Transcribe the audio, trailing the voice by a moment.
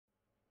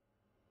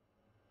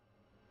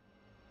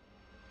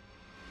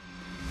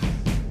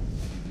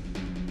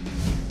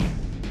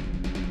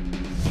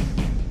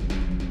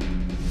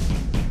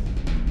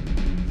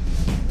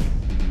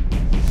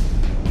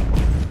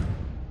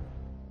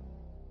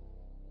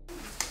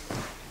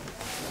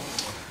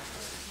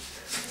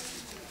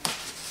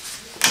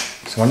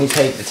So when you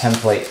take the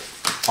template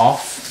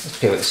off, let's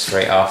peel it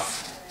straight off.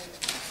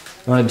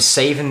 You want to be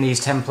saving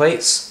these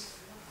templates.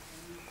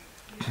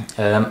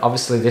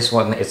 Obviously this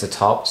one is the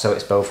top, so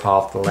it's both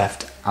half the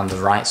left and the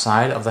right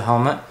side of the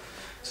helmet.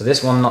 So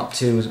this one not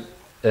too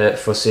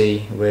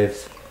fussy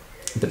with,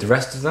 but the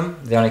rest of them,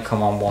 they only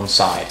come on one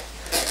side.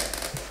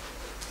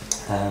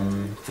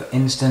 For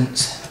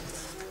instance,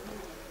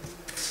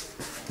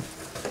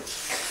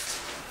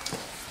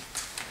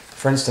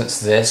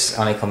 this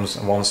only comes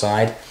on one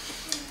side.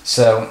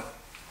 So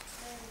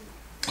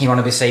you want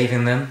to be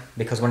saving them,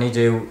 because when you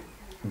do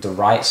the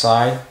right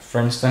side, for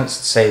instance,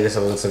 say this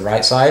is the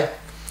right side,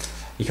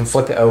 you can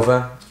flip it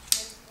over,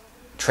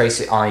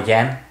 trace it on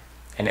again,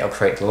 and it'll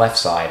create the left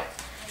side.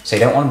 So you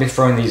don't want to be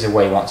throwing these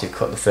away once you've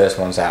cut the first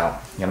ones out.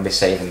 You want to be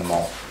saving them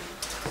all.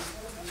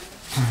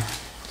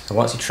 So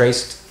once you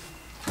traced,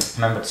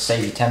 remember to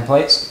save your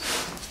templates.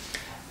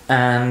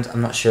 And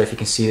I'm not sure if you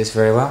can see this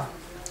very well,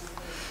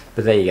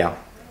 but there you go.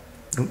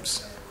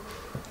 Oops.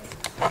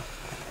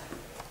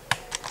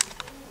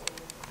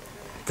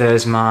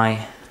 There's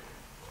my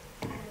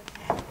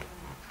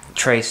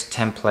trace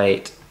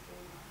template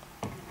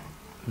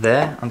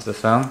there onto the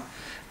foam.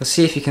 Let's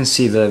see if you can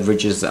see the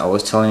ridges that I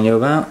was telling you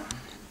about.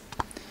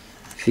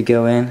 If you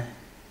go in,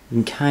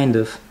 you can kind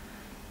of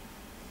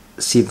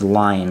see the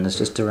lines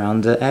just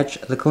around the edge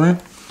of the colour.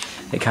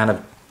 It kind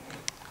of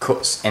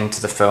cuts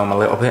into the foam a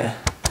little bit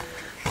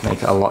to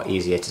make it a lot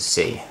easier to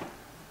see.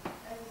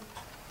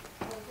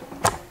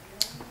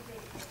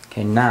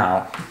 Okay,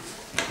 now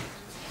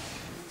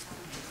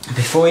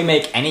before you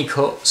make any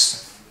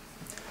cuts,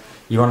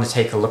 you want to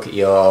take a look at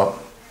your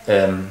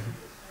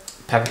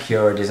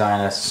Pepakura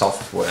Designer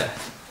software.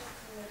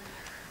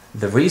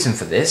 The reason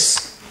for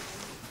this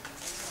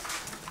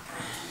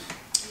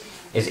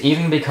is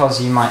even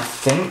because you might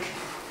think,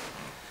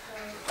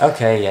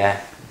 okay,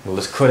 yeah, we'll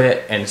just cut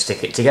it and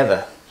stick it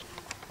together.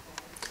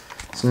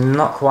 It's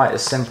not quite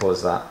as simple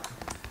as that.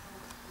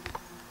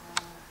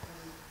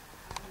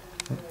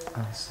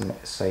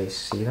 So you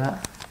see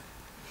that?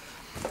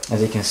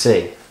 As you can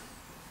see,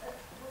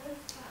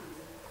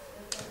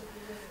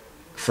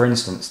 for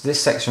instance,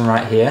 this section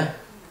right here,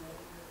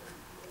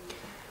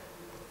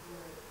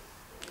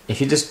 if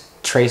you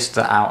just trace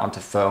that out onto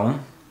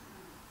foam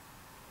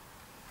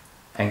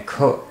and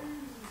cut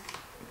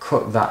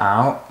that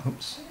out,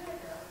 oops,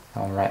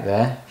 that one right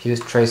there, if you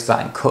just trace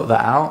that and cut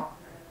that out,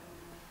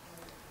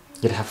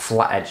 you'd have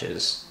flat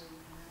edges.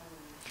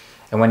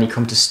 And when you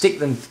come to stick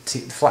them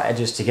flat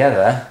edges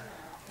together,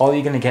 all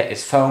you're going to get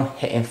is foam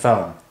hitting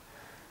foam.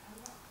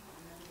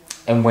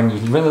 And when you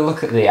really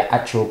look at the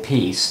actual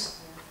piece,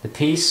 the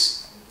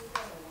piece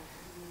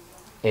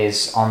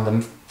is on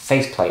the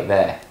faceplate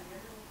there.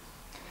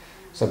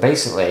 So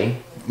basically,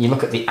 you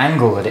look at the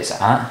angle that it's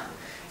at,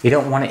 you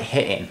don't want it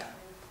hitting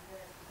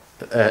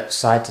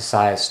side to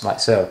side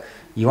like so.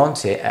 You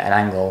want it at an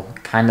angle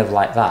kind of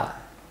like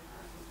that.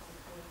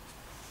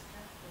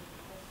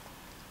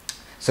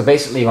 So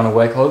basically you want to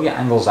work all your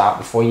angles out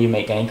before you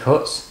make any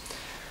cuts.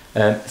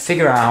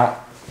 Figure out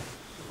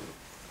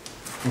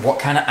what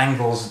kind of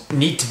angles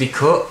need to be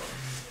cut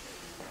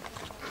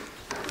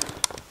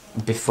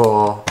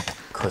before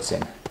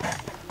cutting.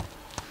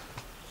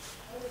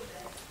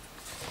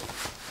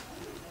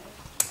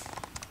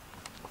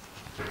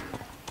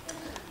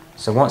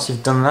 So once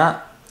you've done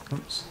that,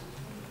 oops,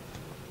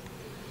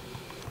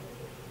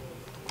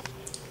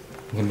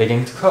 you can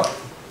begin to cut.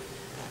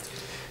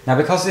 Now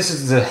because this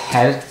is the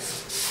head,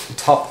 the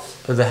top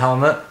of the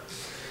helmet,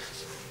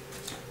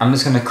 I'm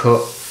just going to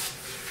cut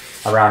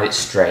around it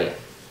straight.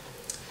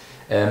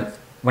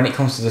 When it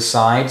comes to the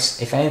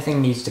sides, if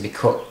anything needs to be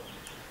cut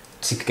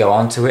to go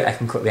onto it, I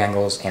can cut the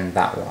angles in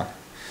that one.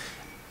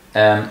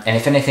 And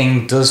if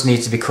anything does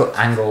need to be cut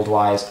angled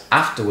wise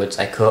afterwards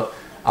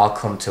I'll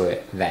come to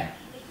it then.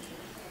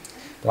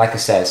 Like I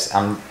said,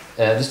 I'm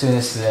just doing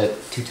this as a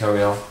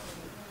tutorial,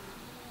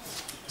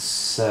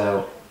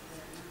 so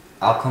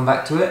I'll come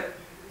back to it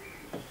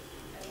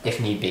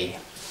if need be.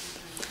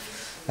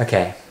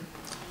 Okay,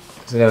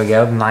 so there we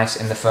go, the knife's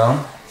in the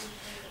foam.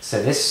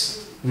 So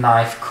this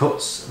knife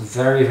cuts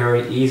very,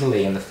 very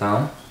easily in the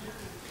foam.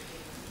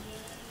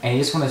 And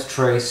you just want to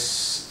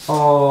trace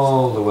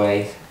all the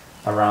way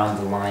around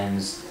the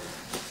lines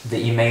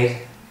that you made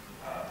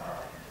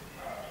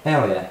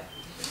earlier.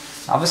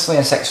 Obviously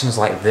in sections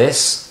like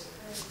this,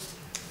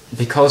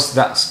 because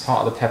that's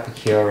part of the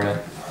Pepakura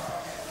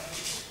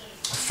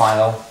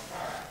file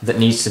that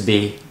needs to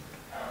be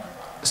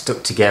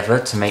stuck together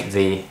to make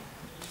the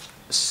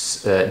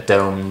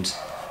domed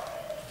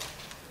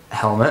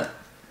helmet,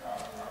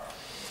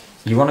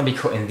 you want to be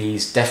cutting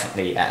these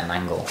definitely at an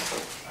angle,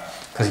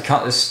 because you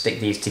can't just stick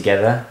these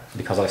together,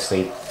 because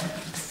obviously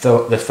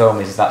the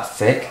foam is that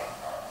thick.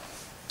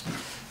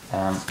 So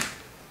I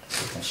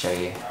can show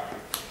you.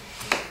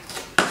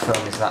 The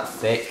foam is that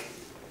thick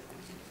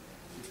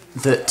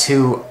that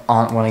two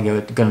aren't going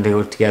to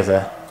go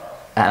together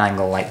at an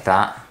angle like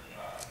that.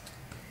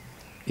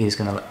 It's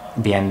going to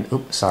be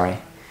it's going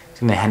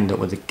to end up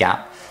with a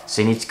gap.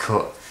 So you need to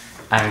cut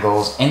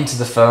angles into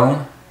the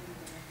foam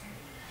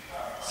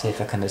See if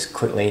I can just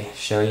quickly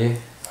show you.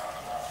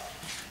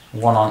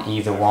 One on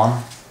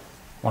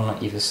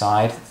either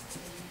side,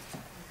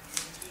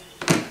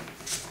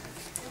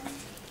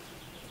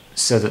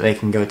 so that they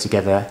can go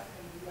together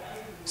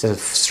instead of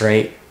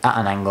straight at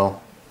an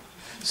angle,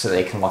 so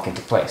they can lock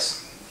into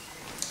place.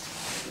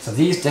 So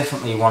these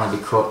definitely want to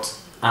be cut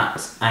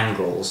at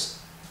angles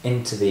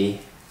into the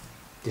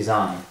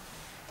design.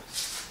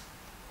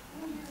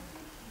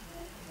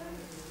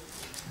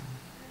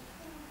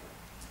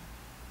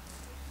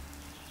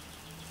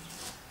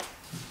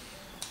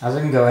 As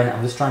I'm going,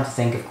 I'm just trying to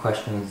think of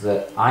questions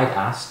that I'd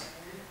ask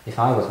if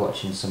I was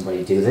watching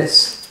somebody do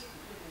this.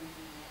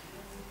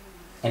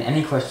 And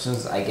any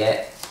questions that I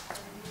get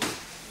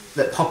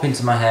that pop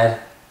into my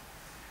head,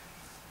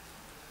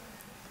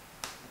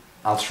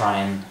 I'll try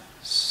and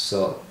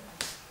sort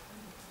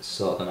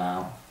them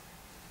out.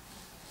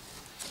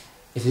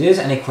 If there's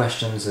any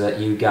questions that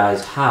you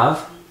guys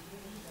have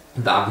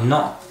that I've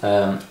not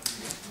gone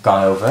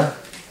over,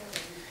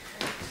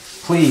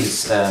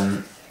 please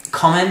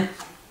comment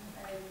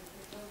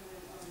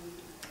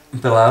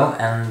below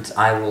and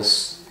I will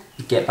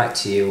get back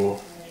to you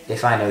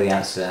if I know the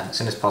answer as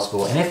soon as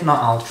possible, and if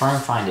not, I'll try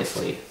and find it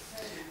for you.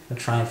 I'll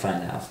try and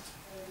find out.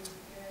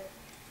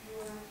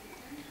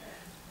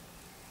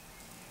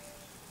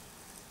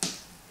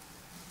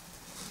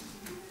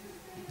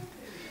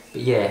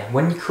 But yeah,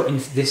 when you're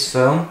cutting this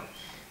foam,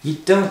 you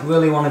don't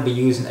really want to be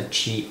using a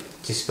cheap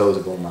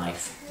disposable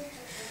knife.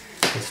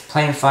 It's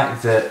plain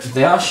fact that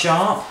they are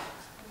sharp,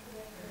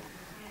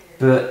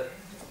 but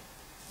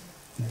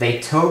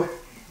they tug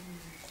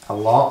a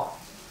lot,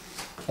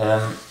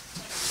 and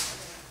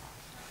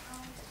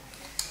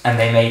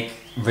they make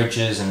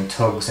ridges and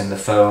tugs in the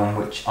foam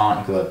which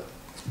aren't good.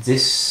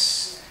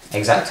 This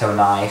X-Acto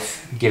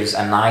knife gives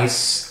a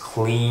nice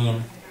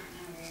clean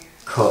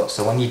cut,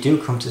 so when you do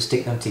come to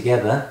stick them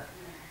together,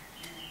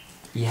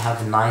 you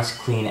have nice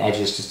clean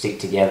edges to stick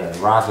together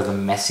rather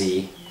than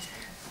messy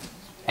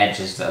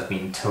edges that have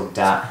been tugged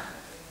at.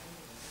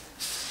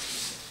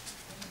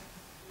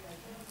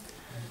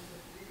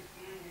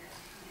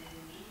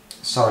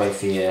 Sorry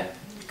if you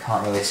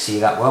can't really see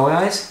that well,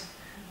 guys.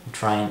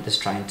 I'm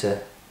just trying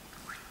to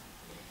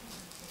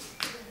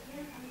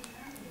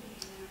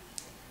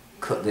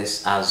cut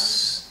this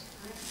as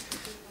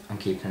I'm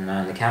keeping an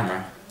eye on the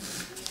camera.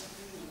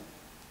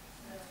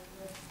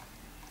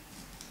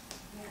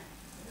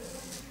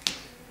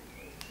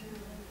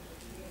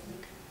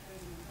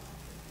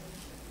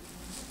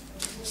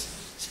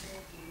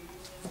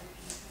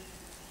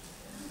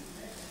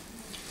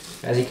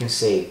 As you can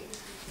see,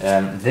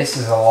 this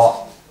is a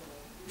lot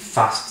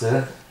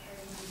faster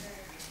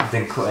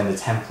than cutting the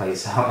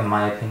templates out, in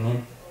my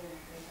opinion.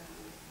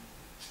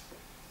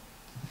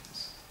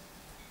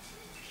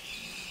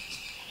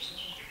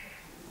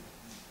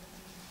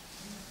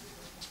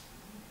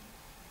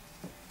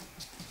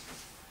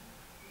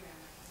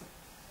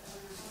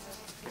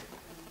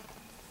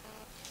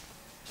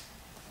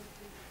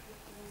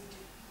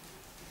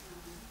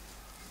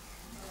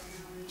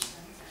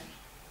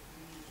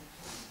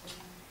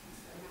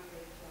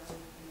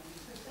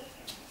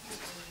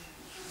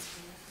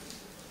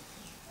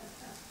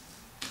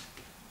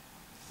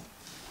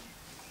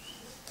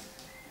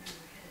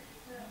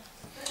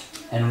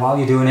 And while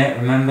you're doing it,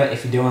 remember,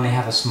 if you do only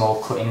have a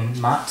small cutting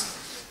mat,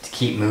 to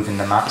keep moving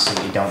the mat so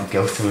that you don't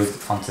go through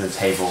onto the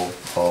table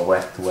or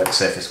the work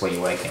surface where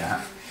you're working at.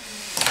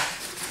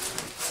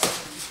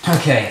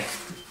 Okay,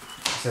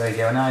 so there you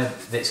go. Now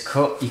that it's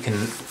cut, you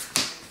can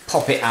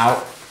pop it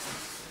out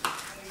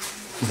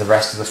the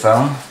rest of the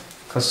foam,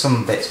 because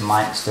some bits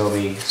might still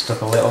be stuck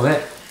a little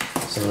bit,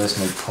 so we'll just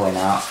need pulling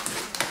out.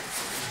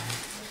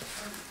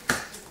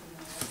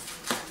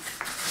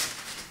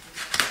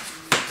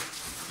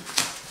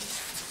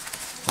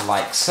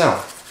 Like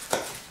so.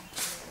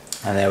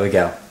 And there we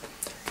go.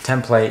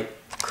 Template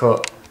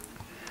cut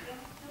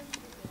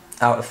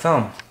out of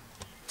foam.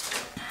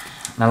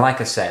 Now,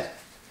 like I said,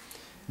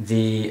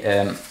 these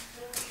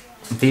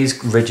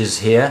ridges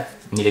here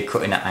needed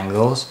cutting at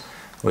angles,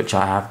 which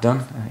I have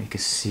done. You can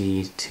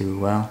see too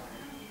well.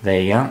 There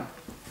you go.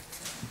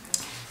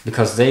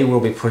 Because they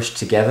will be pushed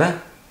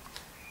together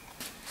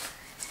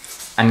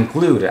and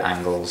glued at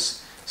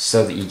angles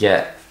so that you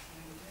get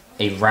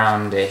a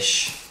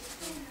roundish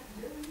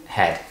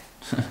head.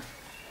 You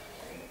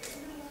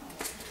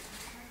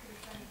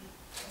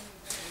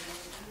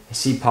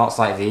see parts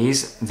like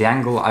these, the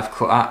angle I've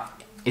cut at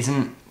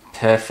isn't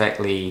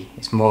perfectly,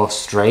 it's more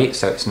straight,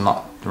 so it's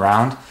not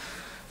round.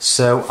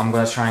 So I'm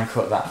going to try and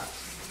cut that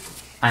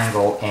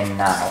angle in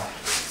now.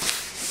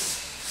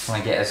 I'm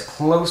going to get as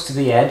close to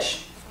the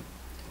edge,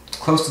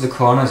 close to the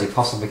corner as you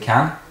possibly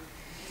can.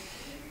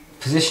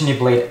 Position your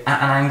blade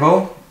at an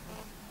angle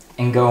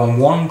and go in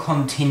one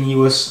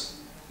continuous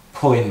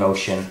pulling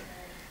motion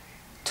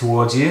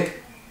towards you.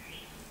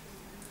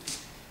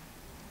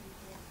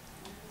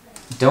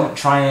 Don't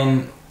try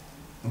and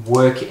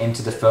work it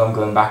into the foam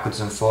going backwards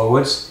and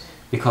forwards,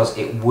 because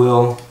it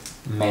will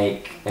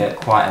make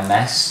quite a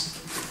mess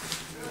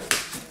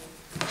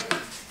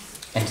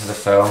into the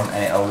foam,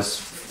 and it'll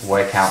just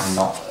work out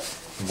not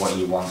what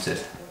you wanted.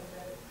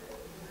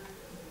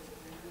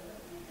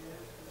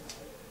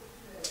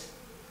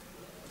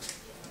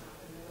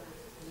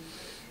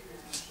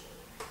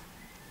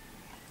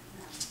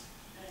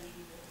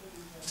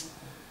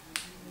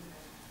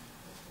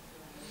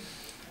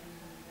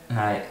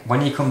 Right,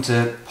 when you come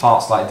to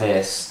parts like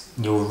this,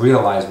 you'll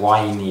realise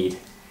why you need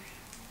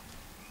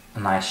a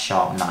nice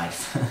sharp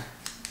knife.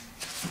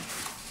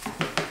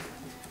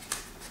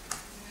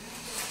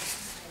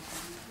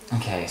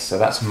 Okay, so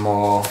that's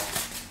more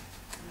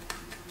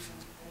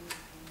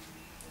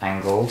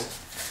angled.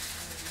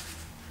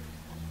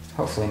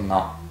 Hopefully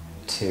not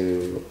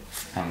too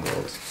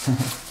angled.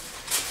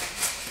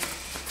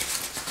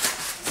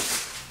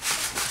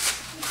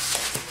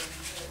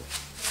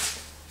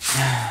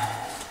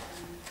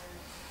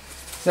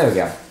 There we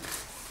go.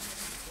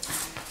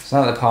 So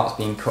now that the part's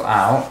being cut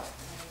out,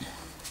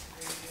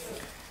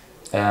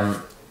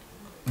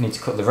 we need to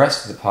cut the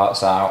rest of the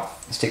parts out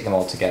and stick them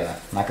all together.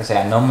 Like I say,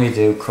 I normally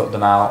do cut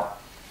them out,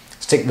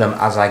 stick them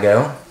as I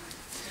go.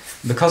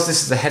 Because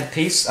this is the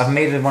headpiece, I've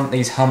made one of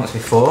these helmets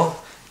before.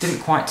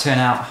 Didn't quite turn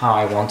out how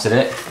I wanted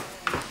it.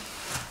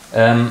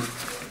 And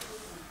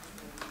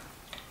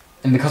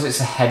because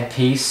it's a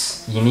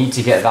headpiece, you need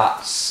to get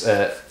that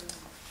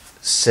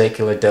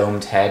circular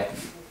domed head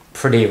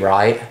pretty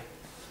right.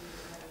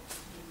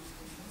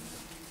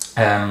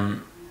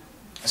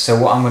 So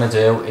what I'm going to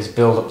do is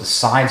build up the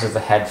sides of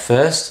the head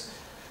first,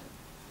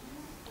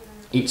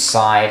 each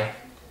side,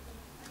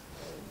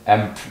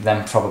 and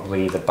then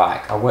probably the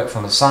back. I'll work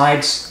from the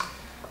sides,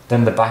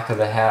 then the back of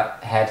the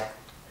head,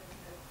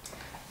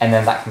 and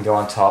then that can go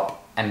on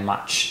top and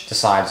match the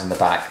sides and the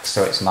back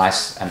so it's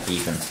nice and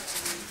even.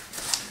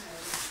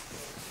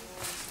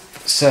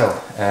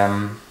 So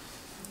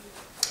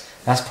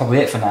that's probably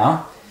it for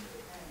now.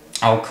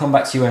 I'll come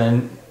back to you in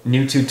a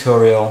new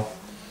tutorial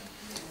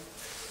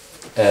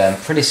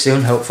pretty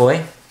soon,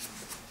 hopefully.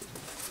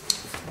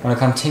 I'm going to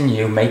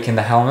continue making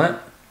the helmet.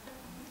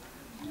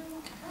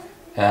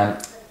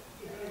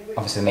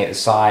 Obviously make the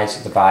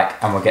sides, the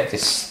back, and we'll get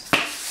this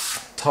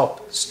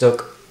top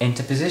stuck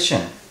into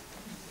position.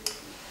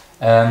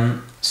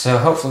 So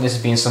hopefully this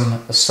has been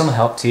some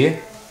help to you.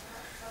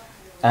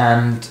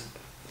 And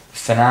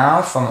for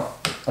now, from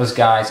us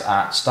guys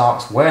at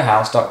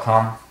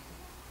starkswarehouse.com,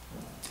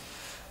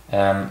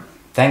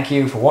 thank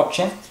you for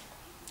watching.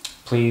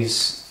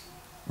 Please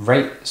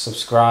rate,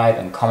 subscribe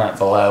and comment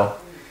below.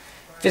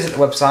 Visit the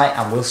website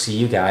and we'll see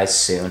you guys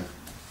soon.